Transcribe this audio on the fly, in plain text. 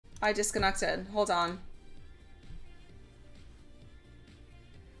I disconnected. Hold on.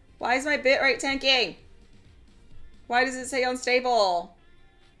 Why is my bitrate tanking? Why does it say unstable?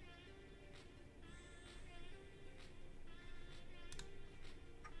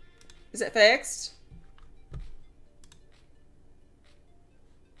 Is it fixed?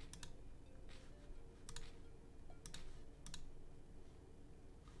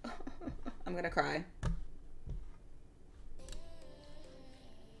 I'm gonna cry.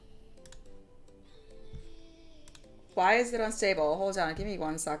 Why is it unstable? Hold on, give me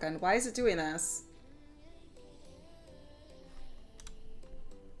 1 second. Why is it doing this?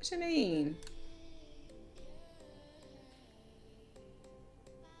 What do you mean?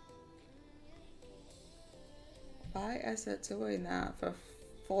 Why is it doing that for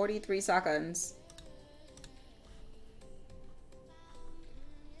 43 seconds?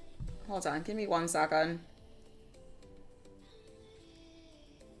 Hold on, give me 1 second.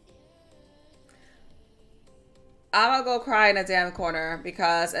 I'm gonna go cry in a damn corner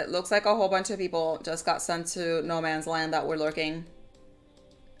because it looks like a whole bunch of people just got sent to no man's land that were lurking.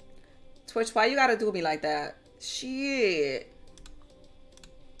 Twitch, why you gotta do me like that? Shit.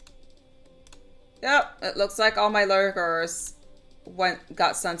 Yep, it looks like all my lurkers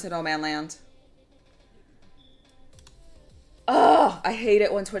got sent to no man land. Oh, I hate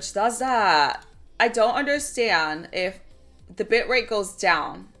it when Twitch does that. I don't understand if the bitrate goes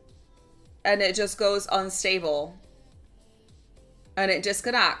down and it just goes unstable and it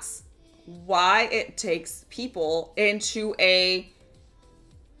disconnects, why it takes people into a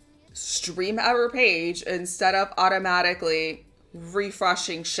stream error page instead of automatically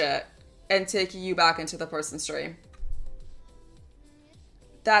refreshing shit and taking you back into the person's stream.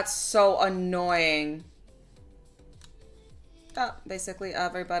 That's so annoying. Oh, basically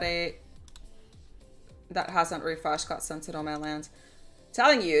everybody that hasn't refreshed got sent to no man land.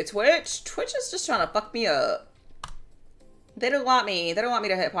 Telling you, Twitch is just trying to fuck me up. They don't want me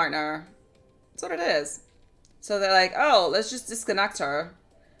to hit partner. That's what it is. So they're like, oh, let's just disconnect her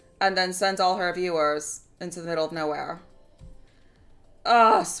and then send all her viewers into the middle of nowhere.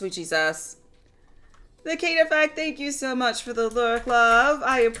 Oh, sweet Jesus. The Kate Effect, thank you so much for the lurk, love.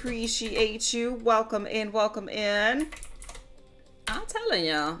 I appreciate you. Welcome in, welcome in. I'm telling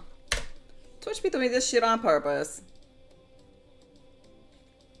you, Twitch be doing this shit on purpose.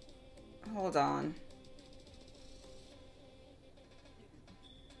 Hold on.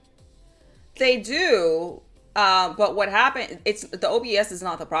 They do, but what happened, the OBS is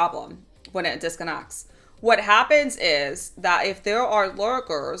not the problem when it disconnects. What happens is that if there are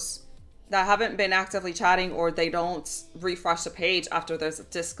lurkers that haven't been actively chatting or they don't refresh the page after there's a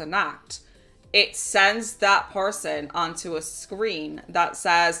disconnect, it sends that person onto a screen that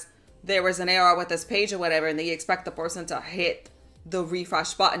says there was an error with this page or whatever, and they expect the person to hit the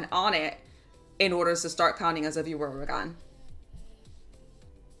refresh button on it in order to start counting as a viewer again.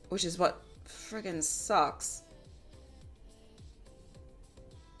 Which is what friggin' sucks.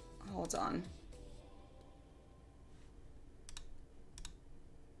 Hold on.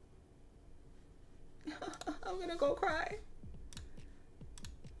 I'm gonna go cry.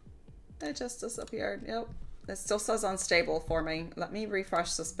 It just disappeared. Yep. It still says unstable for me. Let me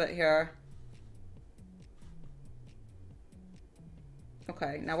refresh this bit here.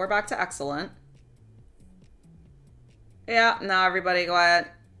 Okay, now we're back to excellent. Yeah, now everybody go ahead.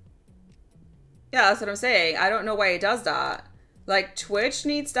 Yeah, that's what I'm saying. I don't know why it does that. Like, Twitch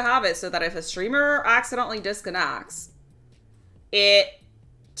needs to have it so that if a streamer accidentally disconnects, it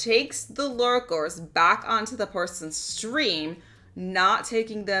takes the lurkers back onto the person's stream, not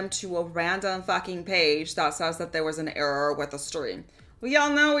taking them to a random fucking page that says that there was an error with the stream. We all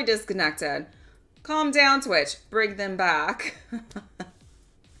know we disconnected. Calm down, Twitch. Bring them back.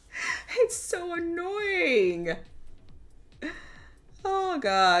 It's so annoying. Oh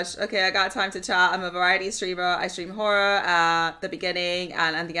gosh. Okay, I got time to chat. I'm a variety streamer. I stream horror at the beginning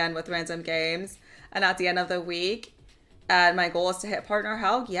and at the end with random games and at the end of the week. And my goal is to hit partner.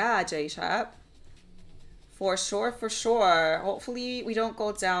 Hell yeah, J-Shep. For sure, for sure. Hopefully we don't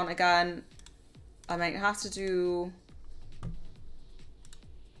go down again. I might have to do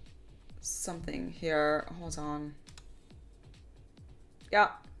something here. Hold on. Yeah.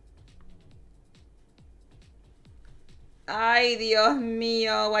 Ay, Dios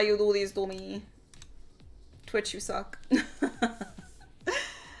mío, why you do this to me? Twitch, you suck.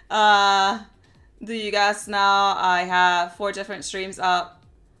 Do you guys know I have 4 different streams up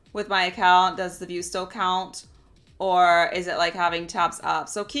with my account? Does the view still count? Or is it like having tabs up?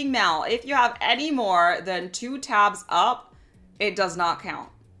 So King Mal, if you have any more than 2 tabs up, it does not count.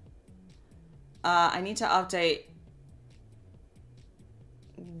 I need to update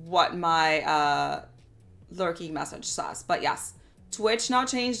what my lurking message says. But yes, Twitch now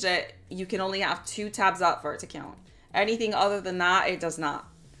changed it. You can only have 2 tabs up for it to count. Anything other than that, it does not.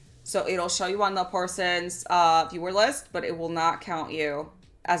 So it'll show you on the person's viewer list, but it will not count you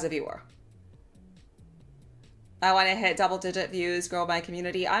as a viewer. I want to hit double-digit views, grow my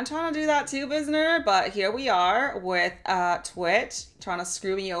community. I'm trying to do that too, Bizner, but here we are with Twitch trying to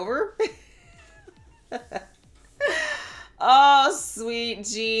screw me over. Oh, sweet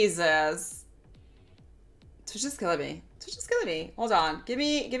Jesus. Twitch is killing me. Twitch is killing me. Hold on. Give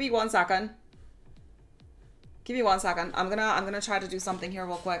me 1 second. Give me 1 second. I'm gonna try to do something here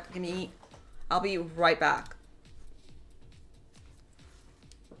real quick. I'll be right back.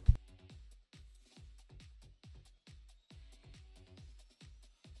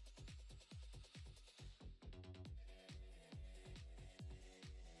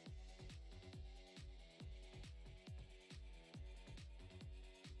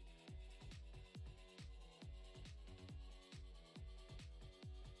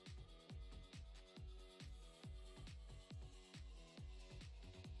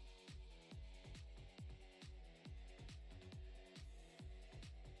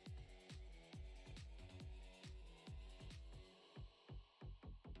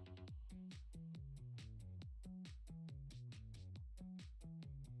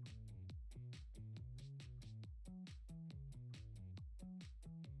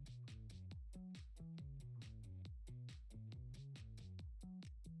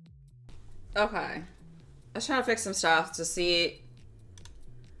 Okay. Let's try to fix some stuff to see,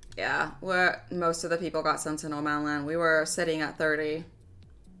 yeah, where most of the people got sent to No Man Land. We were sitting at 30.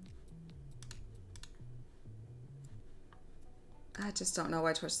 I just don't know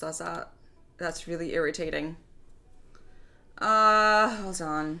why Twitch does that. That's really irritating. Hold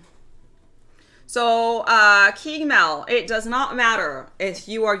on. So, King Mel, it does not matter if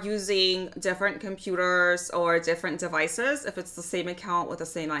you are using different computers or different devices, if it's the same account with the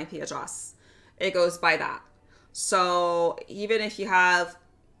same IP address. It goes by that. So even if you have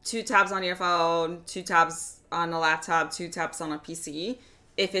 2 tabs on your phone, 2 tabs on a laptop, 2 tabs on a PC,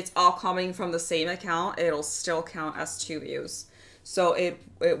 if it's all coming from the same account, it'll still count as 2 views. So it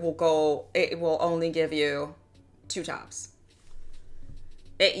will only give you 2 tabs.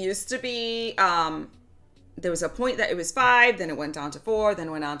 It used to be, there was a point that it was 5, then it went down to 4, then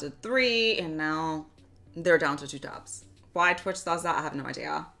it went down to 3, and now they're down to 2 tabs. Why Twitch does that, I have no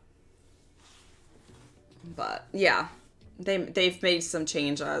idea. But yeah, they've made some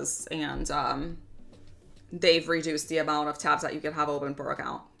changes, and they've reduced the amount of tabs that you can have open per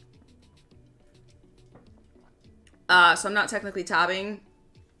account. So I'm not technically tabbing,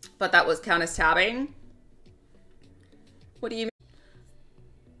 but that was count as tabbing. What do you mean?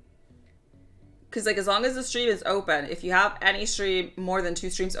 Because like as long as the stream is open, if you have any stream more than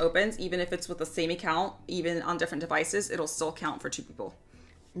 2 streams opens, even if it's with the same account, even on different devices, it'll still count for 2 people.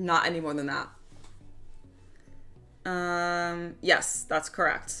 Not any more than that. Yes, that's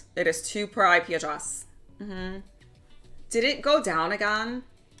correct. It is 2 per IP address. Did it go down again?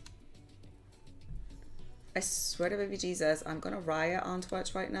 I swear to baby Jesus, I'm gonna riot on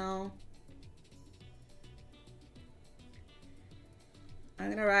Twitch right now. I'm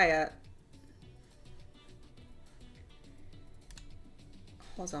gonna riot.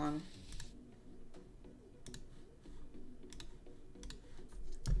 Hold on.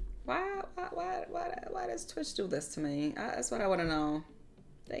 Why does Twitch do this to me? That's what I want to know.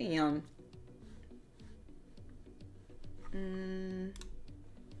 Damn.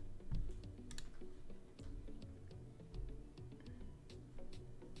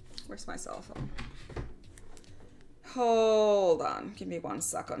 Where's my cell phone? Hold on. Give me 1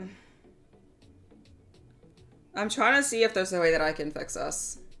 second. I'm trying to see if there's a way that I can fix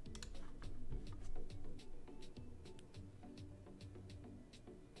this.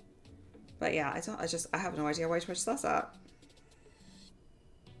 But yeah, I have no idea why Twitch does that.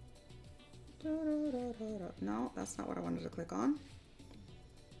 No, that's not what I wanted to click on.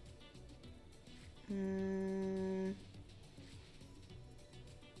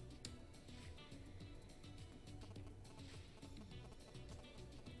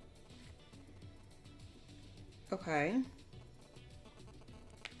 Okay.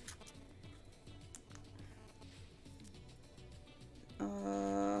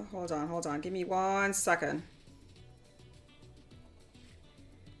 Hold on. Give me 1 second.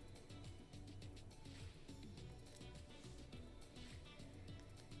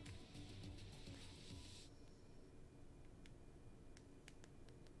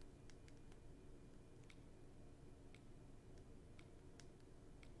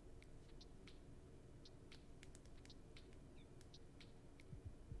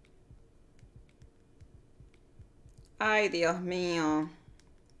 Ay, Dios mío.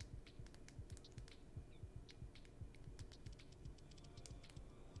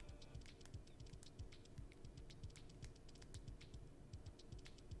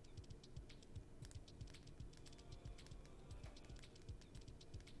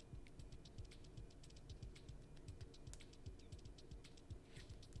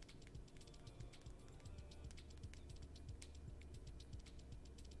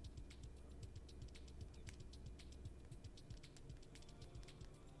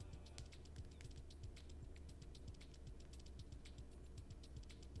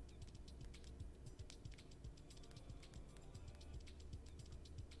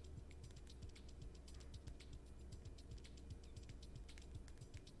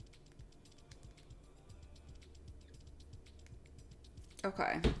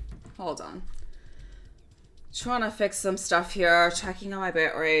 Okay, hold on. Trying to fix some stuff here, checking on my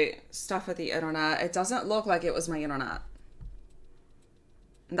bitrate, stuff with the internet. It doesn't look like it was my internet.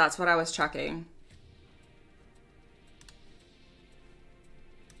 That's what I was checking.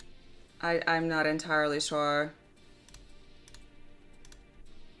 I'm not entirely sure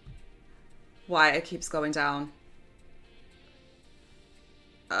why it keeps going down.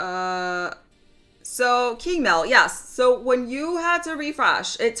 So King Mel, yes. So when you had to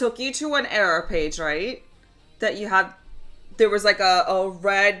refresh, it took you to an error page, right? That you had, there was like a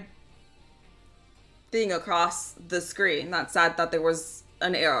red thing across the screen that said that there was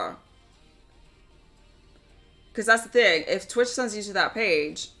an error. Because that's the thing. If Twitch sends you to that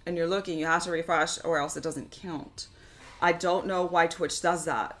page and you're looking, you have to refresh or else it doesn't count. I don't know why Twitch does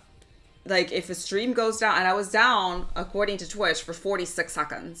that. Like, if a stream goes down, and I was down, according to Twitch, for 46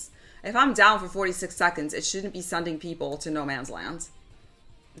 seconds. If I'm down for 46 seconds, it shouldn't be sending people to no man's land.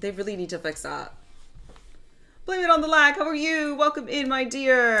 They really need to fix that. Blame it on the lag. How are you? Welcome in, my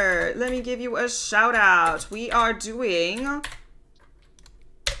dear. Let me give you a shout out. We are doing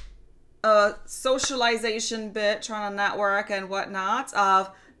a socialization bit, trying to network and whatnot of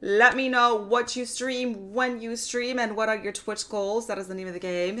let me know what you stream, when you stream, and what are your Twitch goals. That is the name of the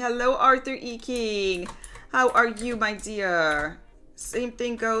game. Hello, Arthur E. King. How are you, my dear? Same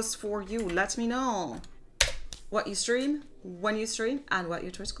thing goes for you. Let me know what you stream, when you stream, and what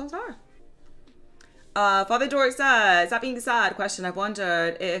your Twitch goals are. Father Dork says, that being said, question, I've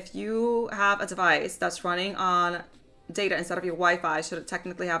wondered if you have a device that's running on data instead of your Wi-Fi, should it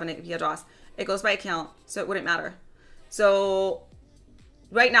technically have an IP address? It goes by account, so it wouldn't matter. So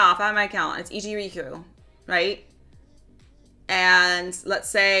right now, if I have my account, it's EG Riku, right? And let's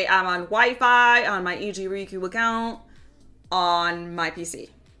say I'm on Wi-Fi on my EG Riku account on my PC.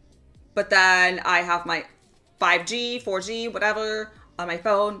 But then I have my 5G, 4G, whatever on my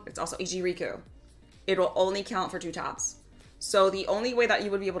phone. It's also EG Riku. It will only count for 2 tabs. So the only way that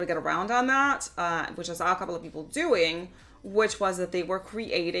you would be able to get around on that, which I saw a couple of people doing, which was that they were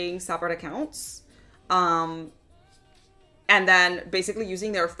creating separate accounts. And then basically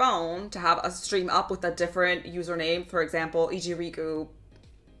using their phone to have a stream up with a different username. For example, EG Riku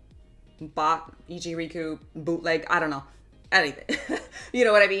bot, EG Riku bootleg, I don't know, anything. You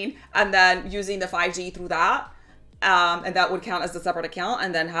know what I mean? And then using the 5G through that. And that would count as a separate account.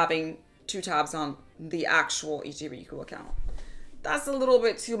 And then having 2 tabs on the actual EG Riku account. That's a little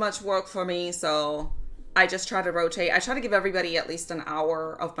bit too much work for me, so I just try to rotate. I try to give everybody at least an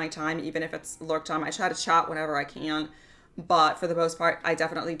hour of my time, even if it's lurk time. I try to chat whenever I can, but for the most part, I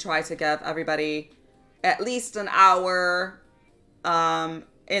definitely try to give everybody at least an hour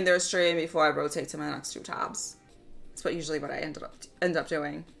in their stream before I rotate to my next 2 tabs. That's usually what I end up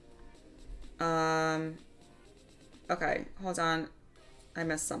doing. Okay, hold on. I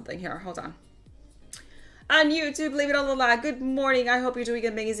missed something here. Hold on. On YouTube, leave it on the lag. Good morning. I hope you're doing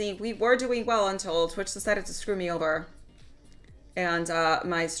amazing. We were doing well until Twitch decided to screw me over. And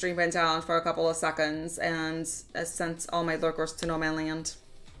my stream went down for a couple of seconds and sent all my lurkers to no man land.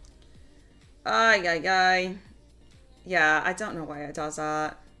 Ay, ay, ay. Yeah, I don't know why it does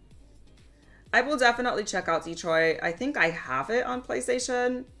that. I will definitely check out Detroit. I think I have it on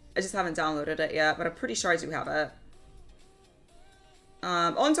PlayStation. I just haven't downloaded it yet, but I'm pretty sure I do have it.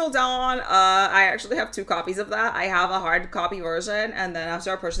 Until Dawn, I actually have 2 copies of that. I have a hard copy version, and then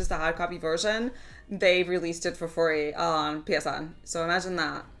after I purchased the hard copy version, they released it for free on PSN. So imagine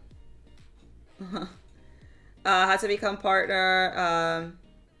that. Had to become partner,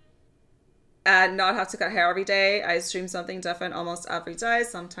 and not have to cut hair every day. I stream something different almost every day,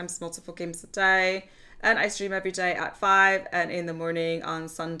 sometimes multiple games a day. And I stream every day at 5 and in the morning on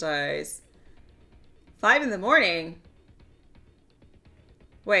Sundays. 5 in the morning?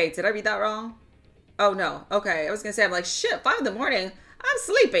 Wait, did I read that wrong? Oh, no. Okay, I was gonna say, I'm like, shit, 5 in the morning? I'm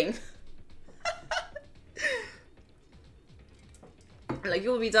sleeping. Like,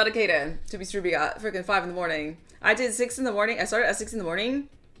 you will be dedicated to be streaming at freaking 5 in the morning. I did 6 in the morning. I started at 6 in the morning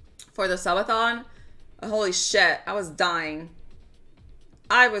for the subathon. Holy shit, I was dying.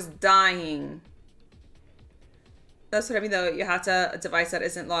 I was dying. That's what I mean, though. You have to a device that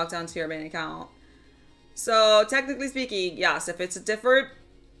isn't logged onto your main account. So technically speaking, yes, if it's a different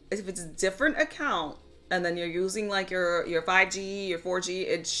account, and then you're using like your 5G, your 4G,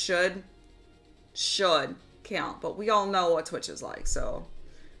 it should count. But we all know what Twitch is like, so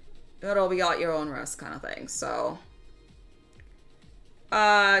it'll be at your own risk kind of thing. So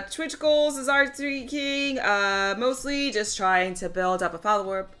Twitch goals is R3 King. Mostly just trying to build up a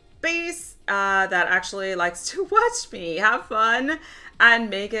follower base that actually likes to watch me have fun and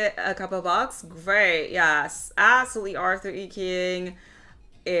make it a couple bucks. Great, yes, absolutely R3 King.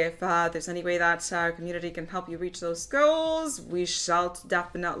 If there's any way that our community can help you reach those goals, we shall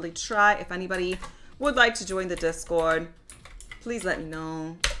definitely try. If anybody would like to join the Discord, please let me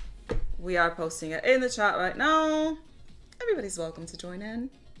know. We are posting it in the chat right now. Everybody's welcome to join in.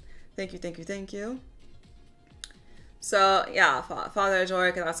 Thank you, thank you, thank you. So yeah, Father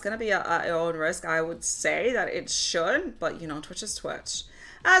Jorik, that's gonna be at your own risk. I would say that it should, but you know, Twitch is Twitch.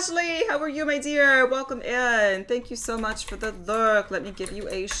 Ashley, how are you, my dear? Welcome in. Thank you so much for the lurk. Let me give you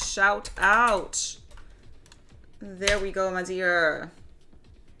a shout out. There we go, my dear.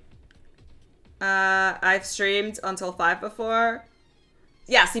 I've streamed until 5 before.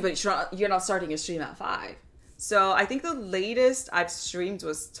 Yeah, see, but you're not starting your stream at 5. So I think the latest I've streamed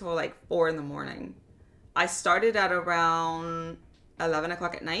was till like 4 in the morning. I started at around 11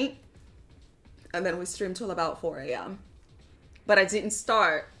 o'clock at night, and then we streamed till about 4 a.m. But I didn't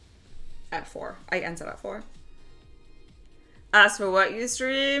start at 4. I ended at 4. As for what you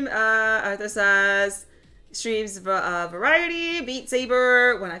stream, Arthur says, streams variety, Beat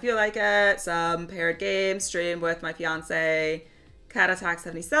Saber when I feel like it, some paired games, stream with my fiance, Cat Attack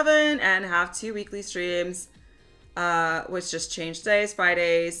 77, and have 2 weekly streams, which just changed days,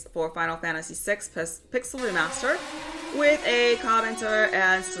 Fridays for Final Fantasy VI Pixel Remaster, with a commenter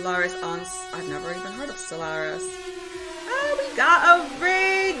and Stellaris on... I've never even heard of Stellaris. Oh, we got a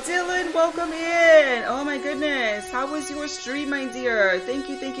raid! Dylan, welcome in! Oh my goodness, how was your stream, my dear? Thank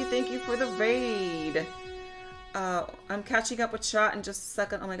you, thank you, thank you for the raid. I'm catching up with chat in just a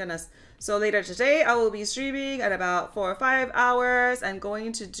second. Oh my goodness. So later today, I will be streaming at about 4 or 5 hours and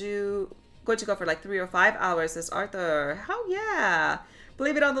going to go for like 3 or 5 hours this Arthur. How yeah!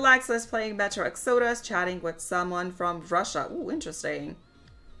 Believe it on the likes list, playing Metro Exodus, chatting with someone from Russia. Ooh, interesting.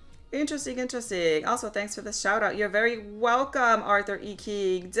 Interesting, interesting. Also, thanks for the shout out. You're very welcome, Arthur E.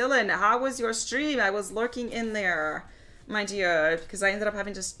 King. Dylan, how was your stream? I was lurking in there, my dear, because I ended up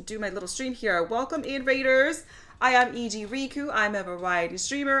having to do my little stream here. Welcome in, Raiders. I am E.G. Riku. I'm a variety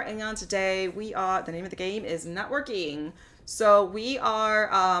streamer, and today we are, the name of the game is networking. So we are,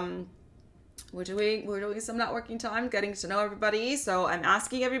 we're doing some networking time, getting to know everybody. So I'm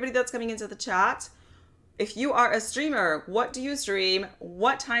asking everybody that's coming into the chat, if you are a streamer, what do you stream?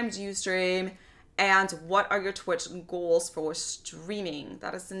 What time do you stream? And what are your Twitch goals for streaming?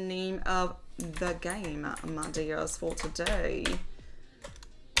 That is the name of the game, my dears, for today.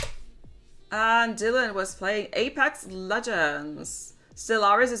 And Dylan was playing Apex Legends.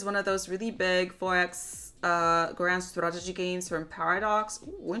 Stellaris is one of those really big 4X grand strategy games from Paradox.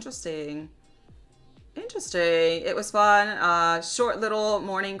 Ooh, interesting. Interesting. It was fun. Short little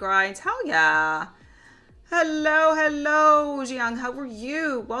morning grind. Hell yeah. Hello, hello, Jiang. How are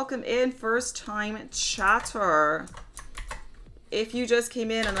you? Welcome in, first time chatter. If you just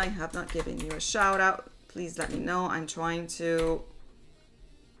came in and I have not given you a shout out, please let me know. I'm trying to...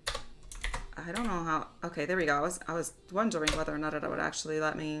 I don't know how... Okay, there we go. I was wondering whether or not it would actually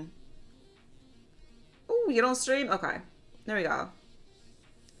let me... Oh, you don't stream? Okay, there we go.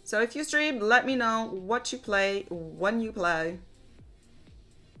 So if you stream, let me know what you play, when you play,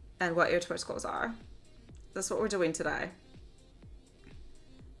 and what your Twitch goals are. That's what we're doing today.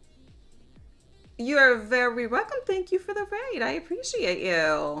 You are very welcome. Thank you for the raid. I appreciate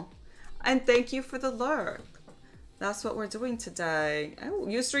you. And thank you for the lurk. That's what we're doing today. Oh,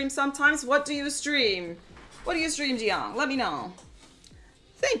 you stream sometimes? What do you stream? What do you stream, Jiang? Let me know.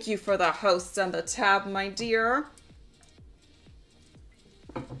 Thank you for the host and the tab, my dear.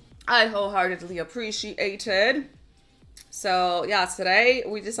 I wholeheartedly appreciate it. So yeah, today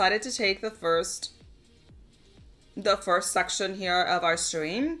we decided to take the first section here of our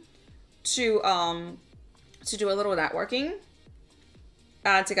stream to do a little networking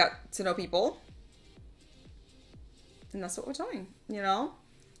and to get to know people, and that's what we're doing, you know.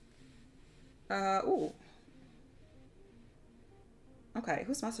 Ooh, okay,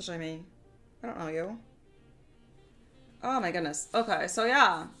 who's messaging me? I don't know you. Oh my goodness. Okay, so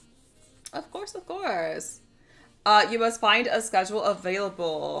yeah. Of course, of course. You must find a schedule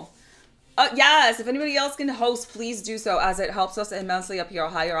available. Yes, if anybody else can host, please do so, as it helps us immensely appear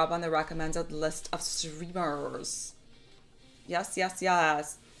higher up on the recommended list of streamers. Yes, yes,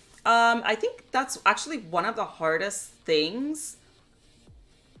 yes. I think that's actually one of the hardest things,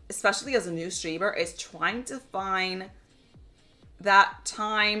 especially as a new streamer, is trying to find that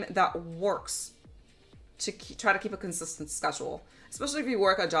time that works to try to keep a consistent schedule. Especially if you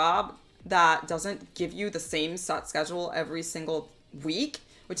work a job that doesn't give you the same set schedule every single week,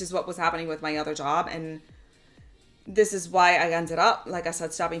 which is what was happening with my other job. And this is why I ended up, like I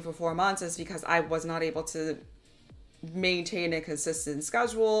said, stopping for 4 months, is because I was not able to maintain a consistent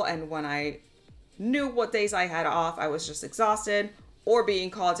schedule. And when I knew what days I had off, I was just exhausted or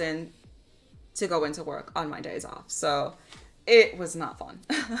being called in to go into work on my days off. So it was not fun.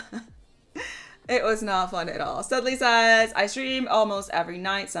 It was not fun at all. Studley says, I stream almost every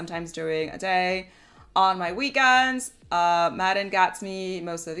night, sometimes during a day. On my weekends, Madden gets me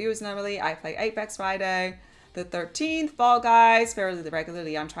most of the views normally. I play Apex Friday the 13th, Fall Guys fairly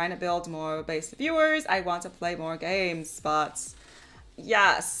regularly. I'm trying to build more base viewers. I want to play more games, but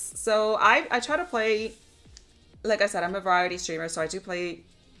yes. So I try to play, like I said, I'm a variety streamer, so I do play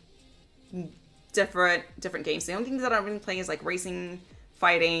different games. The only thing that I'm really playing is like racing,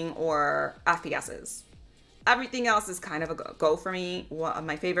 fighting, or FPSs. Everything else is kind of a go for me.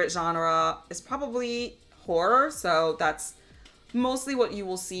 My favorite genre is probably horror, so that's mostly what you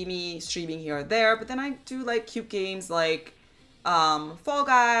will see me streaming here or there. But then I do like cute games like Fall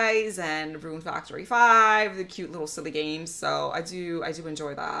Guys and Rune Factory 5, the cute little silly games. So I do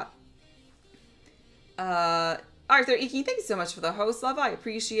enjoy that. Arthur Iki, thank you so much for the host, love. I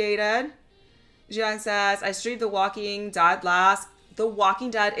appreciate it. Jiang says, I streamed The Walking Dead last. The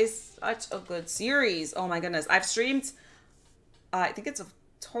Walking Dead is such a good series. Oh my goodness. I've streamed, I think it's a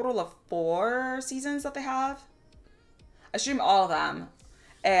total of 4 seasons that they have. I stream all of them.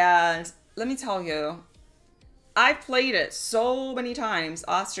 And let me tell you, I've played it so many times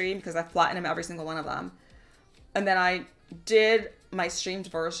off stream because I've platinumed every single one of them. And then I did my streamed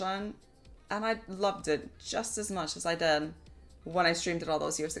version and I loved it just as much as I did when I streamed it all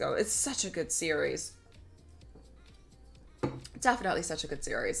those years ago. It's such a good series. Definitely such a good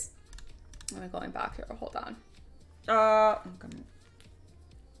series. I'm going back here. Hold on. I'm gonna...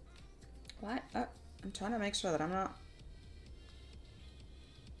 What? I'm trying to make sure that I'm not...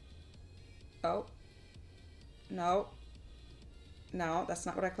 Oh. No. No, that's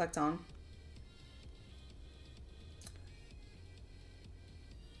not what I clicked on.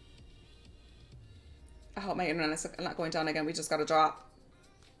 I hope my internet is not going down again. We just got a drop.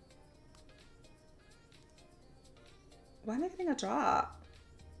 Why am I getting a drop?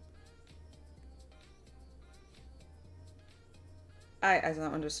 I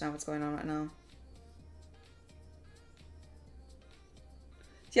don't understand what's going on right now.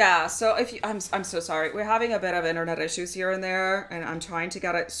 Yeah, so if you, I'm so sorry. We're having a bit of internet issues here and there, and I'm trying to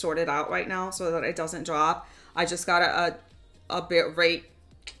get it sorted out right now so that it doesn't drop. I just got a bit rate,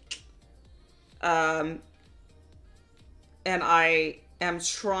 and I am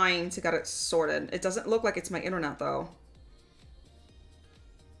trying to get it sorted. It doesn't look like it's my internet though.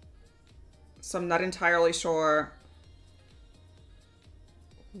 So I'm not entirely sure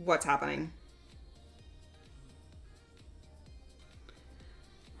what's happening.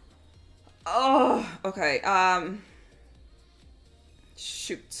 Oh, okay.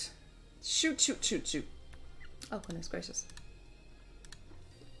 Shoot. Shoot. Oh, goodness gracious.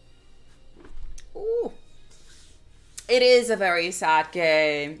 Ooh. It is a very sad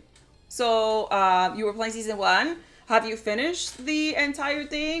game. So, you were playing season 1. Have you finished the entire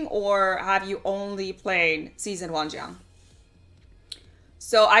thing, or have you only played season 1, Jiang?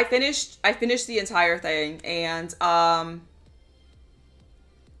 So I finished the entire thing, and I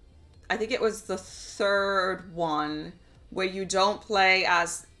think it was the 3rd one where you don't play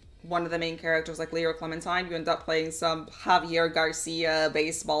as one of the main characters like Leo or Clementine. You end up playing some Javier Garcia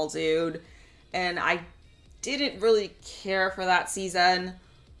baseball dude, and I didn't really care for that season,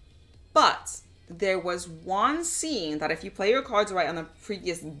 but there was one scene that if you play your cards right on the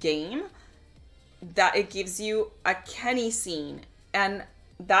previous game, that it gives you a Kenny scene. And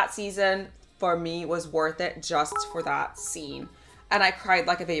that season, for me, was worth it just for that scene. And I cried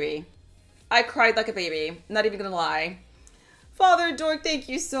like a baby. I cried like a baby. Not even gonna lie. Father Dork, thank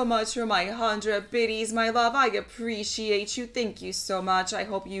you so much for my 100 biddies, my love. I appreciate you. Thank you so much. I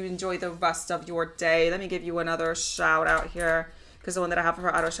hope you enjoy the rest of your day. Let me give you another shout out here, because the one that I have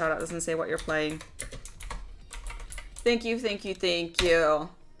for auto shout out doesn't say what you're playing. Thank you.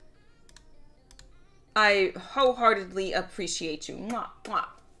 I wholeheartedly appreciate you. Mwah, mwah.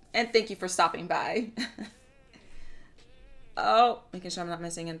 And thank you for stopping by. Oh, making sure I'm not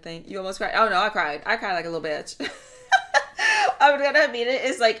missing anything. You almost cried. Oh no, I cried. I cried like a little bitch. I'm gonna admit it.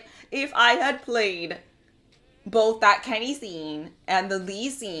 It's like if I had played both that Kenny scene and the Lee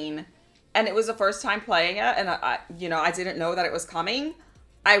scene, and it was the first time playing it, and I you know, I didn't know that it was coming,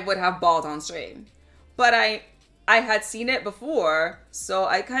 I would have bawled on stream. But I had seen it before, so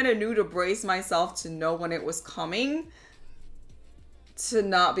I kind of knew to brace myself to know when it was coming, to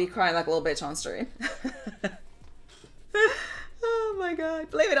not be crying like a little bitch on stream. Oh my god.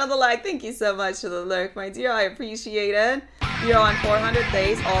 Blame it on the lag. Thank you so much for the lurk, my dear. I appreciate it. You're on 400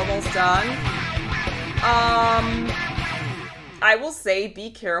 days, almost done. I will say be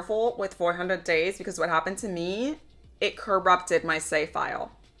careful with 400 days, because what happened to me, it corrupted my save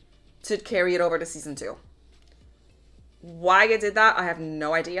file to carry it over to season 2. Why it did that, I have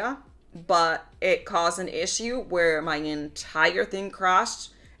no idea, but it caused an issue where my entire thing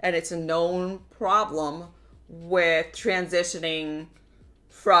crashed, and it's a known problem with transitioning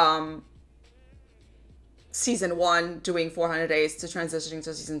from season 1 doing 400 days to transitioning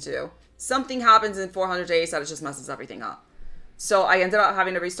to season 2. Something happens in 400 days that it just messes everything up. So I ended up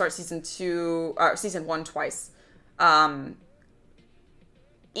having to restart season 1 twice.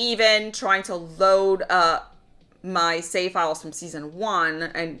 Even trying to load up my save files from season 1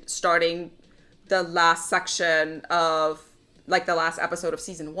 and starting the last section of, like, the last episode of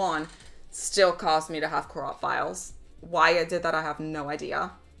season 1 still caused me to have corrupt files. Why it did that, I have no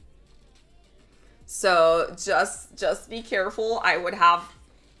idea. So just be careful. I would have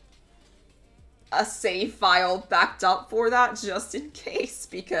a save file backed up for that just in case,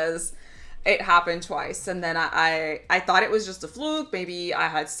 because it happened twice. And then I thought it was just a fluke. Maybe I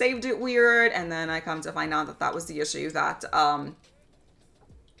had saved it weird, and then I come to find out that that was the issue, that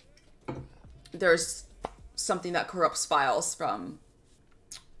there's something that corrupts files from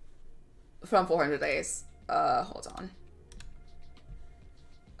 400 days. Hold on.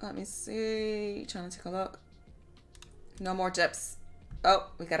 Let me see. Trying to take a look. No more dips.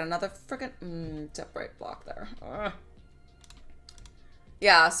 Oh, we got another freaking dip break block there. Ugh.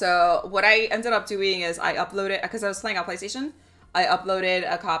 Yeah, so what I ended up doing is I uploaded, because I was playing on PlayStation, I uploaded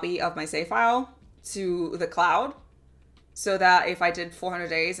a copy of my save file to the cloud, so that if I did 400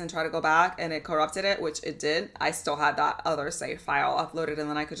 days and try to go back and it corrupted it, which it did, I still had that other save file uploaded, and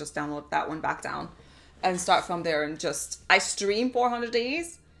then I could just download that one back down and start from there. And just, I streamed 400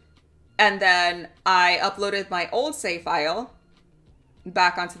 days, and then I uploaded my old save file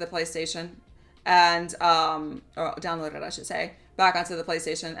back onto the PlayStation, and, or downloaded, I should say, back onto the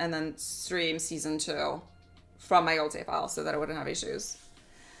PlayStation, and then stream season 2 from my old save file so that I wouldn't have issues.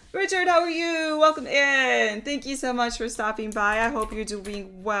 Richard, how are you? Welcome in. Thank you so much for stopping by. I hope you're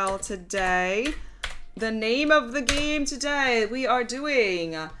doing well today. The name of the game today we are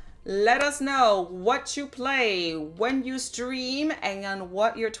doing, let us know what you play, when you stream, and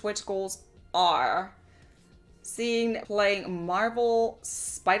what your Twitch goals are. Seeing playing Marvel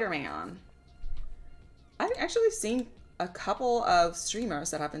Spider-Man. I've actually seen a couple of streamers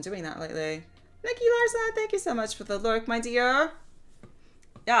that have been doing that lately. Nikki Larson, thank you so much for the lurk, my dear.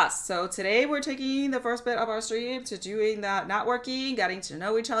 Yeah, so today we're taking the first bit of our stream to doing that networking, getting to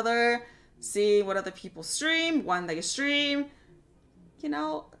know each other, seeing what other people stream, when they stream. You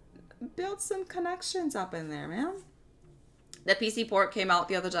know, build some connections up in there, man. The PC port came out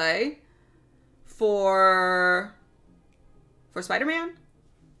the other day for Spider-Man?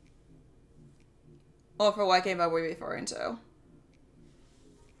 Or for what game are we referring to?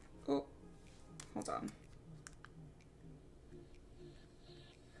 Oh, hold on.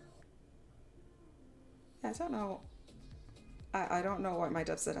 Yeah, I don't know. I don't know what my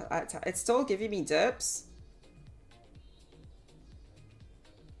dips did. It's still giving me dips.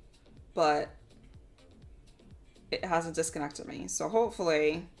 But it hasn't disconnected me. So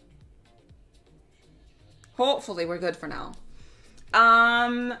hopefully we're good for now.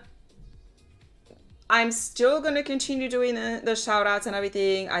 I'm still going to continue doing the shout outs and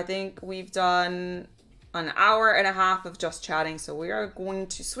everything. I think we've done an hour and a half of just chatting. So we are going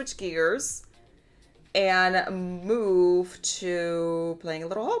to switch gears and move to playing a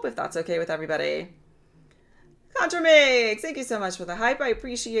little Hope, if that's okay with everybody. Contramix, thank you so much for the hype. I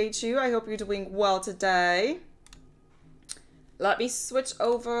appreciate you. I hope you're doing well today. Let me switch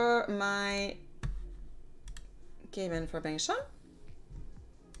over my game information.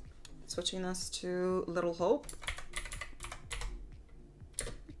 Switching this to Little Hope.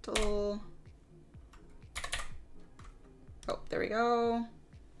 Oh, there we go.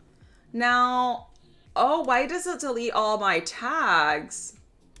 Now, oh, why does it delete all my tags?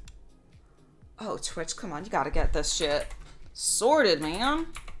 Oh, Twitch, come on. You gotta get this shit sorted, man.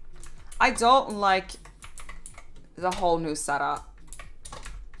 I don't like the whole new setup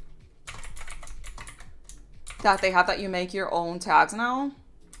that they have, that you make your own tags now.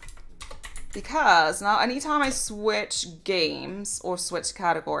 Because now anytime I switch games or switch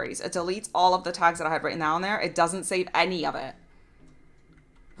categories, it deletes all of the tags that I had written down there. It doesn't save any of it,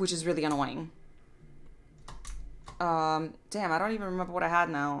 which is really annoying. Damn, I don't even remember what I had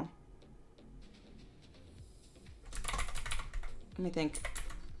now. Let me think.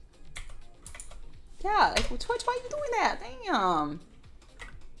 Yeah, like, Twitch, why are you doing that? Damn.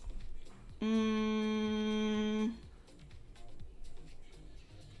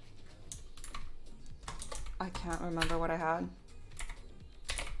 I can't remember what I had.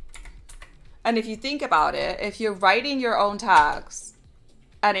 And if you think about it, if you're writing your own tags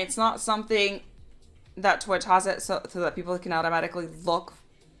and it's not something that Twitch has it so that people can automatically look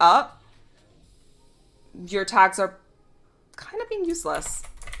up, your tags are kind of being useless.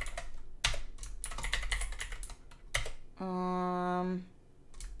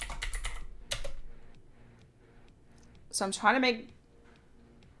 So I'm trying to make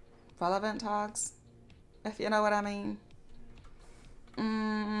relevant tags, if you know what I mean.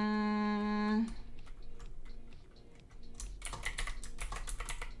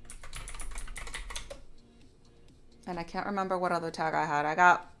 And I can't remember what other tag I had. I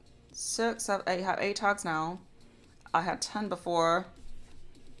got 6, 7, 8, I have 8 tags now. I had 10 before.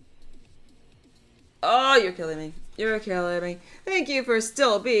 Oh, you're killing me. You're killing me. Thank you for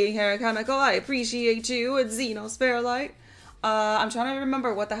still being here, Chemical. I appreciate you. It's Xenos Fairlight. I'm trying to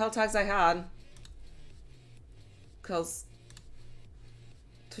remember what the hell tags I had. Because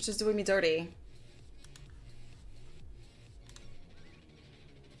Twitch is doing me dirty.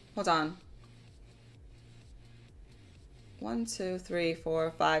 Hold on. 1, 2, 3,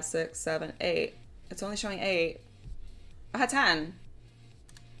 4, 5, 6, 7, 8. It's only showing 8. I had 10.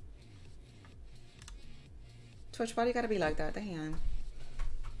 Twitch, why do you gotta be like that? Damn.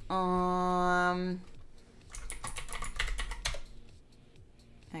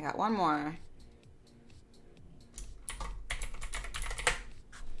 I got one more.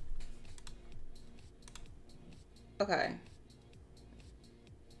 Okay.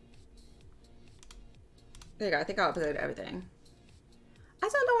 There you go. I think I uploaded everything. I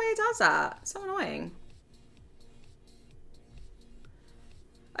don't know why it does that. It's so annoying.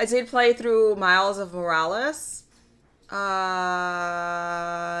 I did play through Miles of Morales. Don't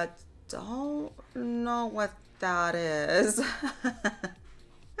know what that is.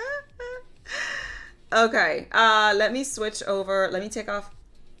 Okay, let me switch over. Let me take off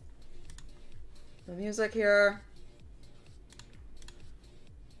the music here.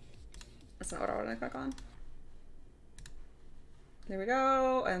 That's not what I want to click on. There we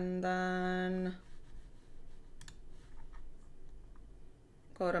go, and then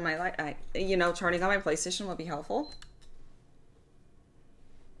go to my light. You know, turning on my PlayStation will be helpful.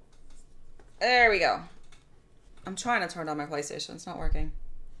 There we go. I'm trying to turn on my PlayStation. It's not working.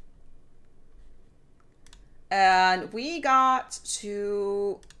 And we got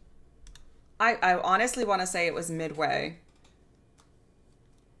to... I honestly want to say it was midway.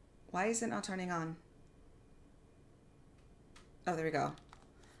 Why is it not turning on? Oh, there we go.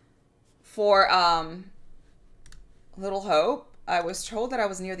 For Little Hope, I was told that I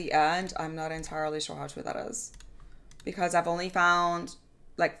was near the end. I'm not entirely sure how true that is, because I've only found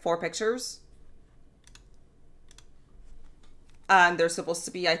like 4 pictures. And there's supposed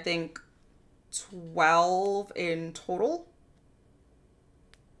to be, I think, 12 in total.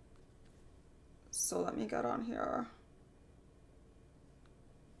 So let me get on here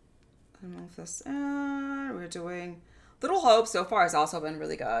and move this in. We're doing Little Hope so far has also been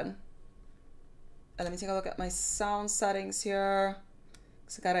really good. And let me take a look at my sound settings here.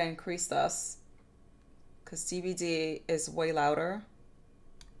 So I gotta increase this because DVD is way louder.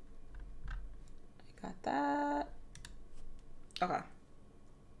 I got that. Okay.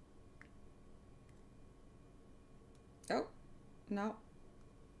 Oh, no.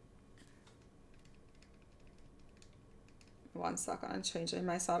 1 second, I'm changing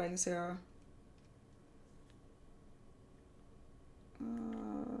my settings here.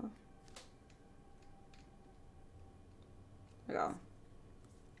 There we go.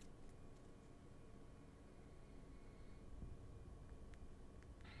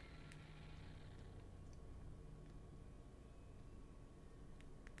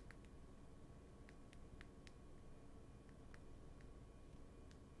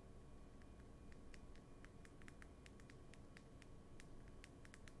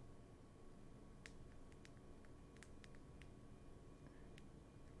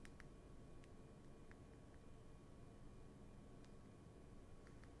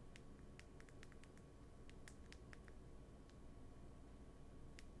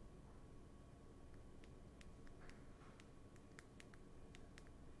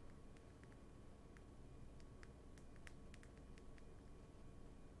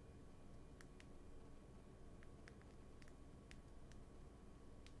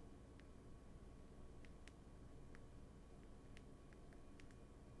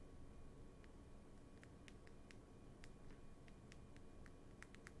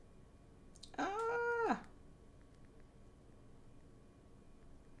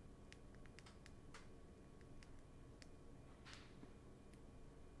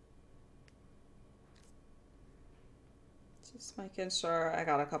 Just making sure. I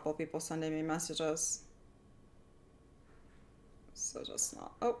got a couple people sending me messages. So just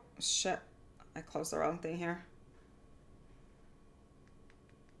not. Oh, shit. I closed the wrong thing here.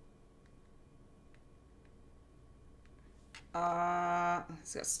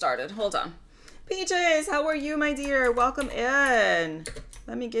 Let's get started. Hold on. Peaches, how are you, my dear? Welcome in.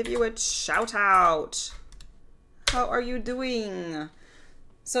 Let me give you a shout out. How are you doing?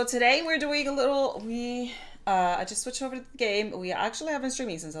 So today we're doing a little, I just switched over to the game. We actually have been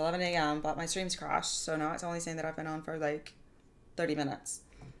streaming since 11 a.m., but my stream's crashed. So now it's only saying that I've been on for like 30 minutes.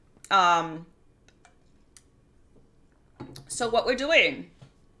 So what we're doing,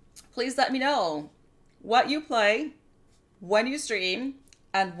 please let me know what you play, when you stream,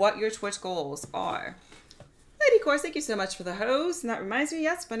 and what your Twitch goals are. Lady Course, thank you so much for the host. And that reminds me,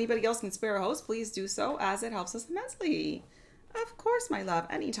 yes, if anybody else can spare a host, please do so, as it helps us immensely. Of course, my love,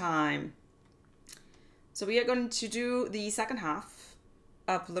 anytime. So we are going to do the second half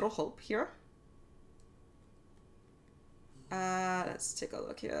of Little Hope here. Let's take a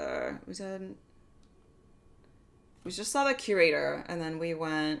look here. We just saw the curator, and then we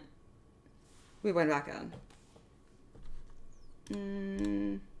went back in.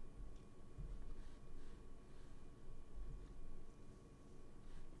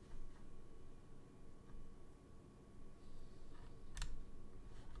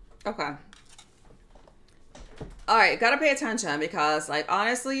 Okay. All right, gotta pay attention because, like,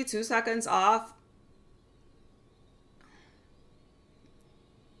 honestly, 2 seconds off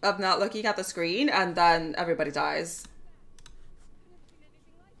of not looking at the screen and then everybody dies.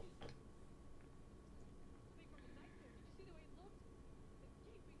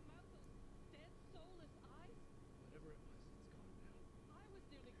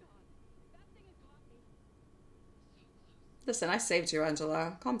 Listen, I saved you,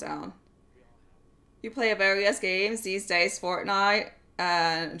 Angela. Calm down. You play various games these days, Fortnite,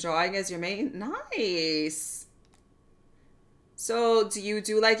 and drawing is your main. Nice. So, do you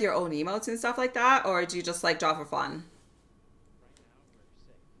do like your own emotes and stuff like that, or do you just like draw for fun?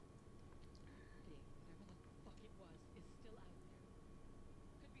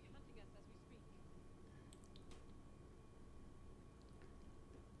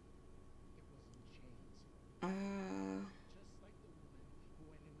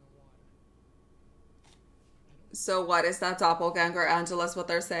 So what is that doppelganger, Angela's what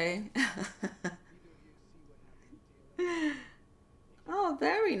they're saying? Oh,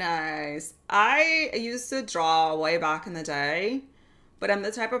 very nice. I used to draw way back in the day, but I'm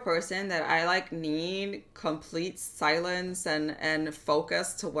the type of person that I like need complete silence and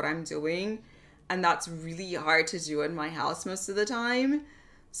focus to what I'm doing. And that's really hard to do in my house most of the time.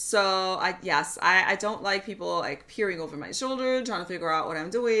 So I don't like people like peering over my shoulder, trying to figure out what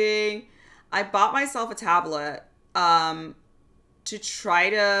I'm doing. I bought myself a tablet to try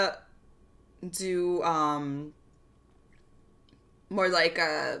to do more like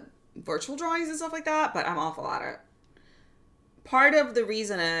virtual drawings and stuff like that, but I'm awful at it. Part of the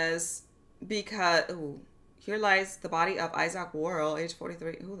reason is because here lies the body of Isaac Worrell, age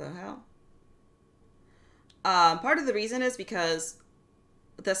 43. Who the hell? Part of the reason is because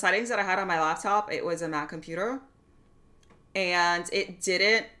the settings that I had on my laptop, it was a Mac computer, and it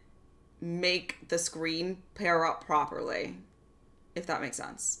didn't make the screen pair up properly, if that makes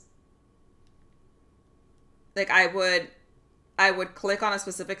sense. Like I would click on a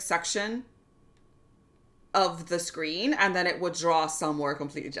specific section of the screen and then it would draw somewhere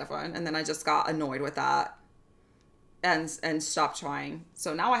completely different, and then I just got annoyed with that and stopped trying.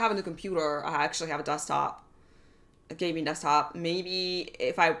 So now I have a new computer. I actually have a desktop, a gaming desktop. Maybe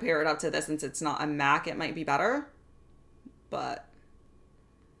if I pair it up to this, since it's not a Mac, it might be better. But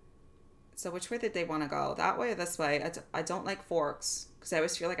so which way did they want to go? That way or this way? I don't like forks because I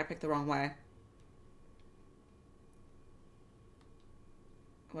always feel like I picked the wrong way.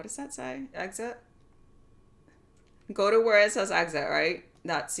 What does that say? Exit? Go to where it says exit, right?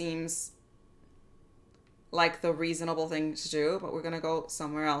 That seems like the reasonable thing to do, but we're going to go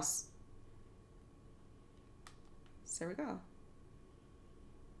somewhere else. So there we go.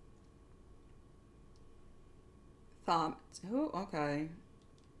 Thumb. Oh, okay.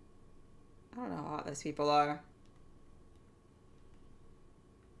 I don't know how those people are.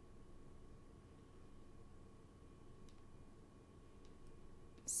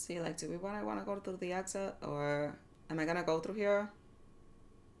 See, like, do we want to go through the exit, or am I gonna go through here?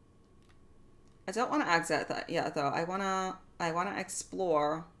 I don't want to exit that yet, though. I wanna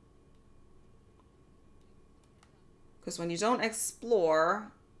explore, because when you don't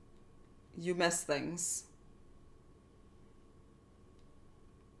explore, you miss things.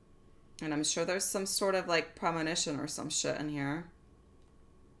 And I'm sure there's some sort of like premonition or some shit in here.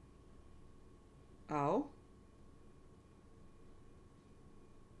 Oh.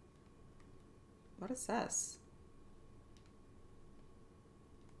 What is this?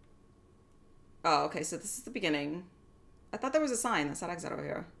 Oh, okay, so this is the beginning. I thought there was a sign that said exit over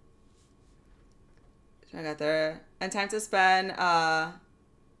here. I got there. And time to spend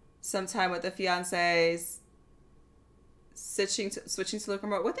some time with the fiancés. Switching to look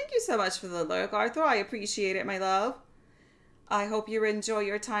remote. Well, thank you so much for the lurk, Arthur. I appreciate it, my love. I hope you enjoy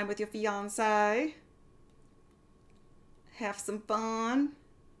your time with your fiancé. Have some fun.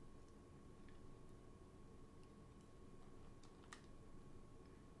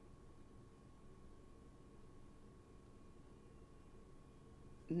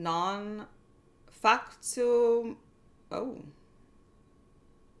 Non-factum. Oh.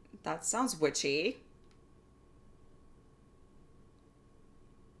 That sounds witchy.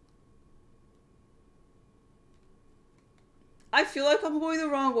 I feel like I'm going the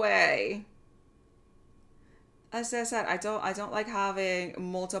wrong way. As I said, I don't like having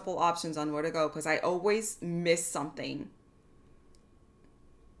multiple options on where to go because I always miss something.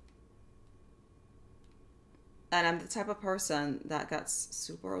 And I'm the type of person that gets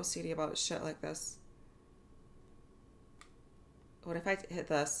super OCD about shit like this. What if I hit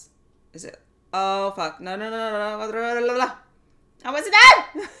this? Is it? Oh, fuck. No. I wasn't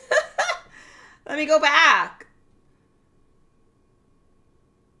done! Let me go back.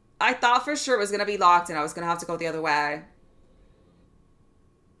 I thought for sure it was going to be locked and I was going to have to go the other way.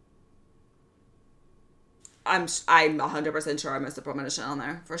 I'm 100% sure I missed a premonition on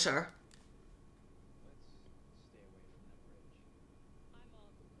there. For sure.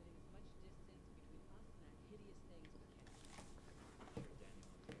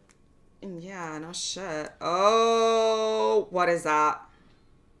 Yeah, no shit. Oh, what is that?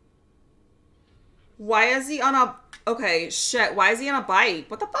 Why is he on a... Okay, shit. Why is he on a bike?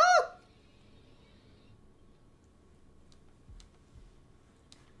 What the fuck?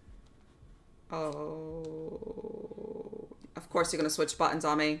 Oh. Of course you're gonna switch buttons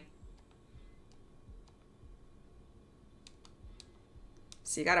on me.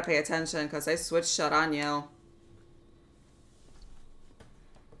 So you gotta pay attention because they switch shit on you.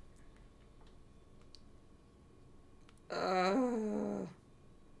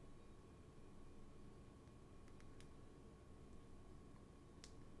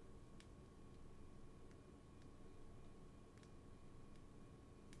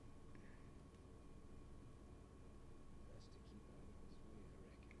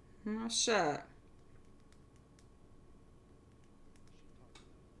 Oh, shit.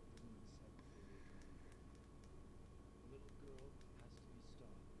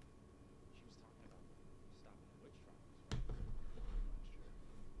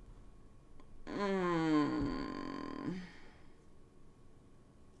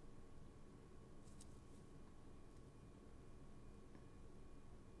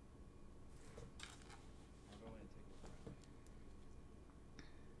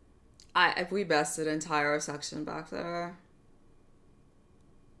 If we bested entire section back there.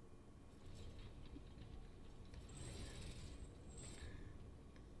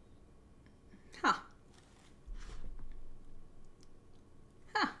 Huh.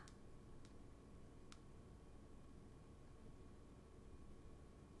 Huh.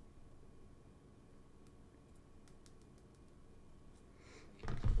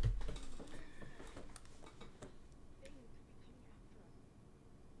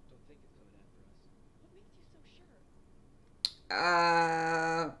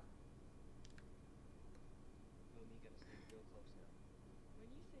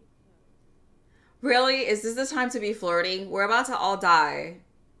 Really? Is this the time to be flirty? We're about to all die.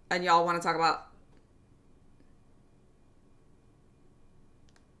 And y'all want to talk about...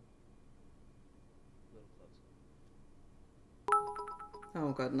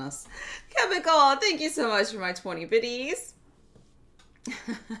 Oh, goodness. Chemical, thank you so much for my 20 biddies.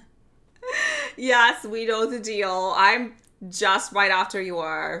 Yes, we know the deal. I'm just right after you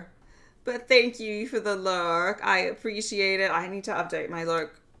are. But thank you for the lurk. I appreciate it. I need to update my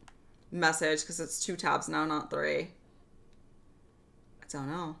lurk message because it's 2 tabs now, not 3. I don't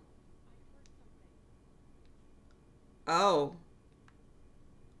know. Oh.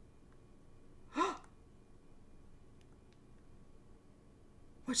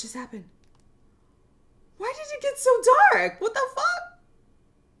 What just happened? Why did it get so dark? What the fuck?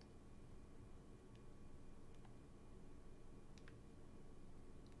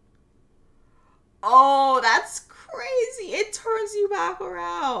 Oh, that's crazy. It turns you back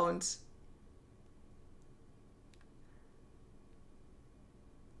around.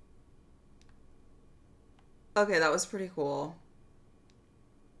 Okay, that was pretty cool.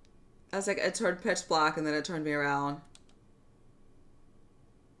 I was like, it turned pitch black and then it turned me around.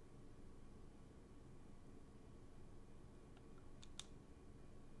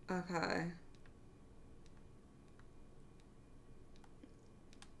 Okay.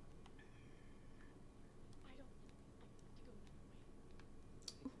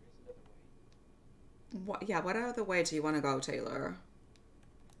 What? Yeah, what other way do you want to go, Taylor?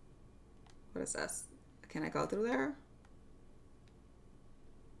 What is this? Can I go through there?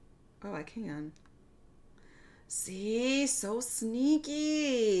 Oh, I can. See? So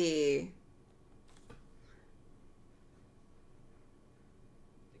sneaky.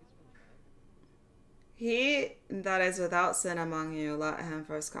 He that is without sin among you, let him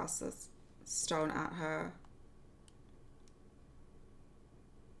first cast a stone at her.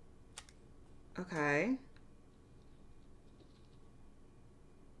 Okay.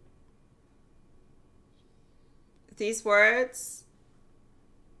 These words.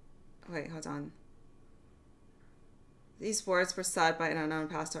 Wait, hold on. These words were said by an unknown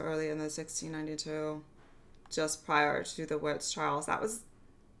pastor early in the 1692, just prior to the witch trials. That was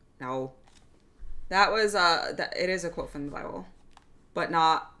no. That was that it is a quote from the Bible, but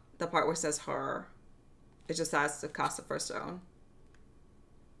not the part where it says her. It just says to cast the first stone.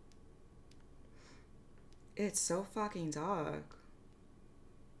 It's so fucking dark.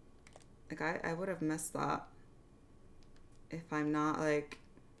 Like I would have missed that if I'm not like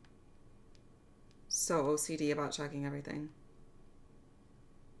so OCD about checking everything.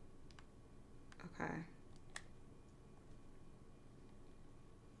 Okay.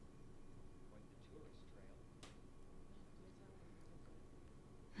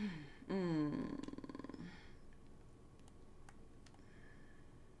 Hmm.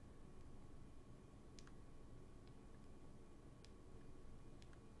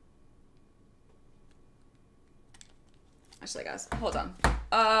 Actually, guys, hold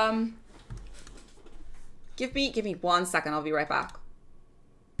on. Give me 1 second. I'll be right back.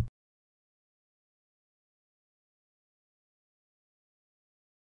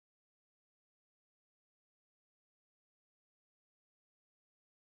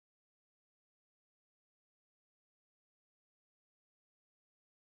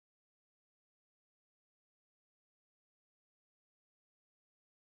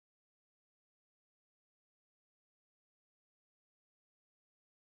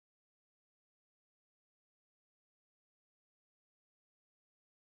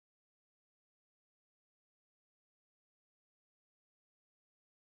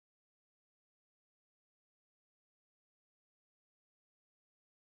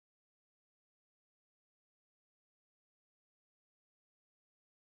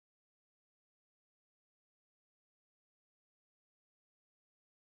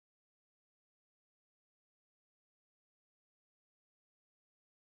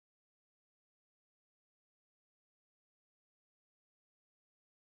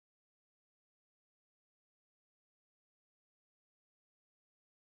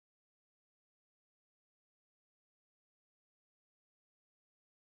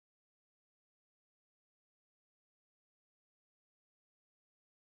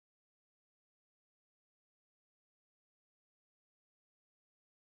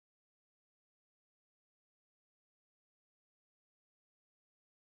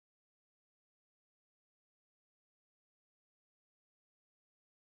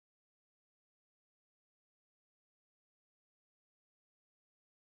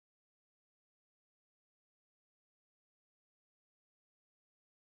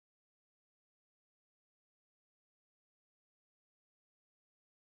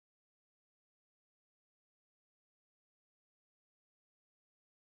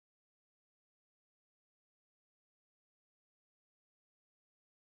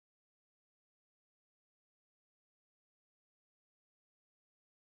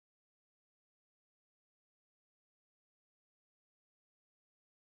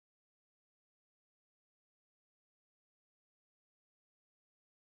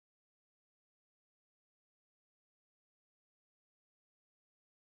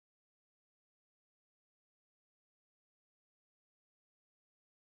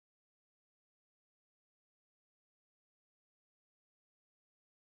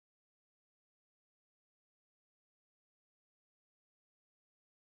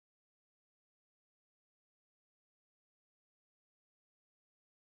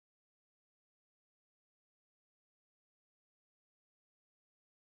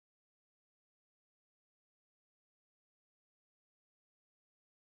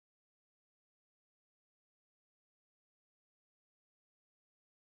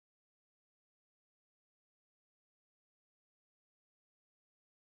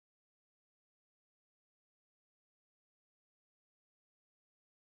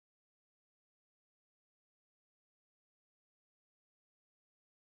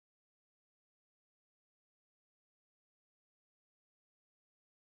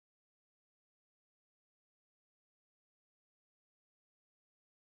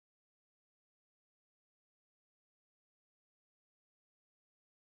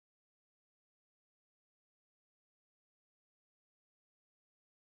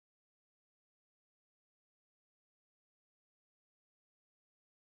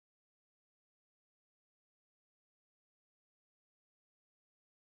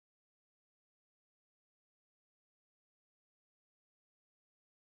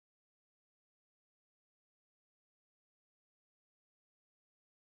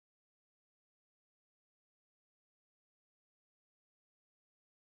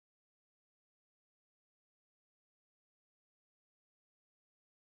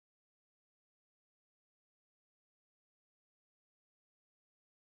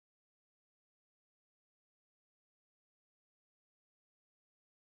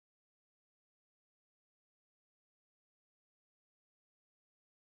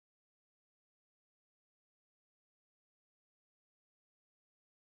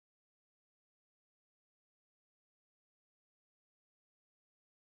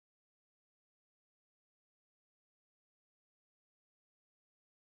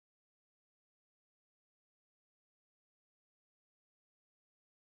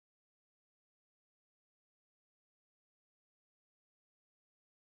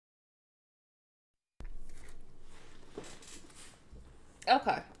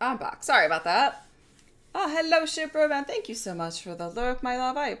 Okay, I'm back. Sorry about that. Oh, hello, Shipperman. Thank you so much for the lurk, my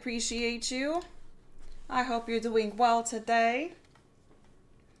love. I appreciate you. I hope you're doing well today.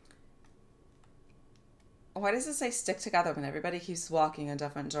 Why does it say stick together when everybody keeps walking in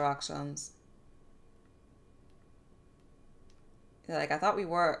different directions? Like, I thought we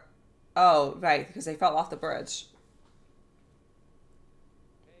were... Oh, right, because they fell off the bridge.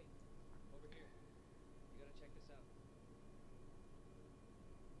 Hey, over here. You gotta check this out.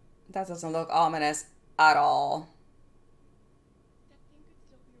 That doesn't look ominous at all. That thing could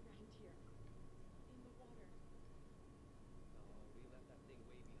still be around here. In the water. Oh, we left that thing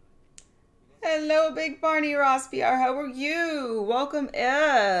way behind. Hello, Big Barney Rossbier. How are you? Welcome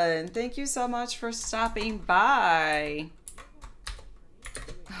in. Thank you so much for stopping by.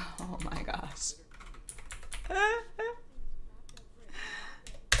 Oh my gosh.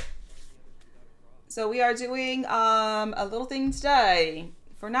 So we are doing a little thing today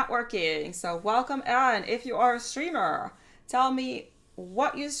for networking. So welcome in. If you are a streamer, tell me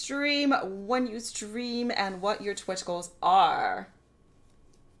what you stream, when you stream, and what your Twitch goals are.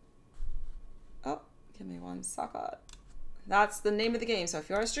 Oh, give me one second. That's the name of the game. So if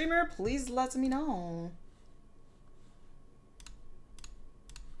you're a streamer, please let me know.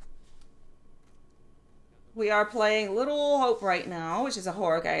 We are playing Little Hope right now, which is a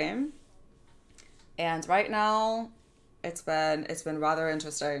horror game. And right now, it's been rather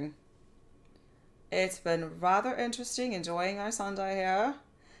interesting. It's been rather interesting enjoying our Sunday here.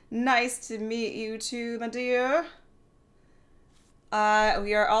 Nice to meet you too, my dear.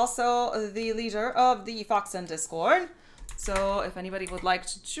 We are also the leader of the Foxen Discord. So if anybody would like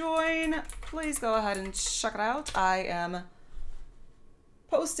to join, please go ahead and check it out. I am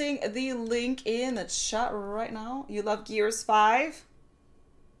posting the link in the chat right now. You love Gears 5?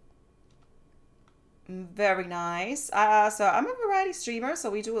 Very nice. So I'm a variety streamer, so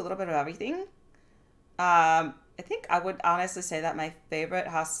we do a little bit of everything. I think I would honestly say that my favorite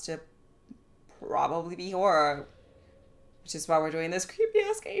has to probably be horror, which is why we're doing this creepy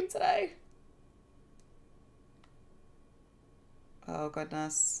ass game today. Oh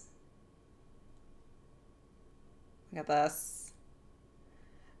goodness. Look at this.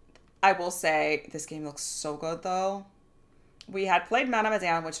 I will say this game looks so good though. We had played Man of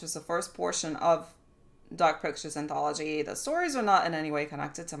Medan, which was the first portion of Dark Pictures Anthology. The stories are not in any way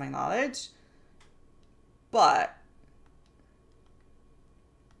connected to my knowledge, but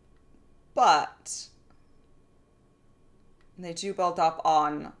they do build up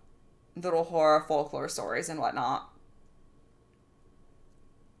on little horror folklore stories and whatnot.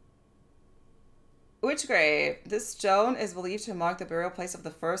 Witch grave. This stone is believed to mark the burial place of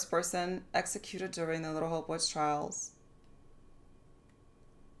the first person executed during the Little Hope witch trials.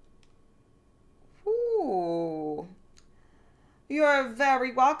 Ooh. You are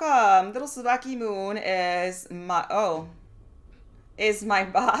very welcome. Little Subaki Moon is my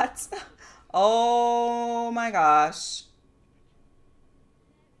bot. Oh my gosh.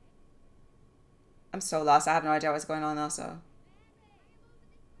 I'm so lost. I have no idea what's going on also.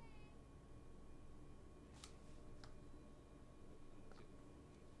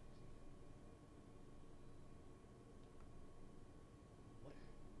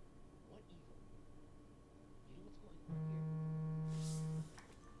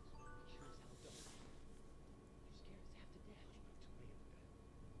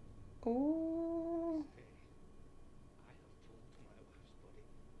 Oh.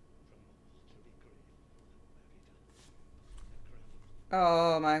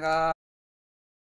 Oh my god.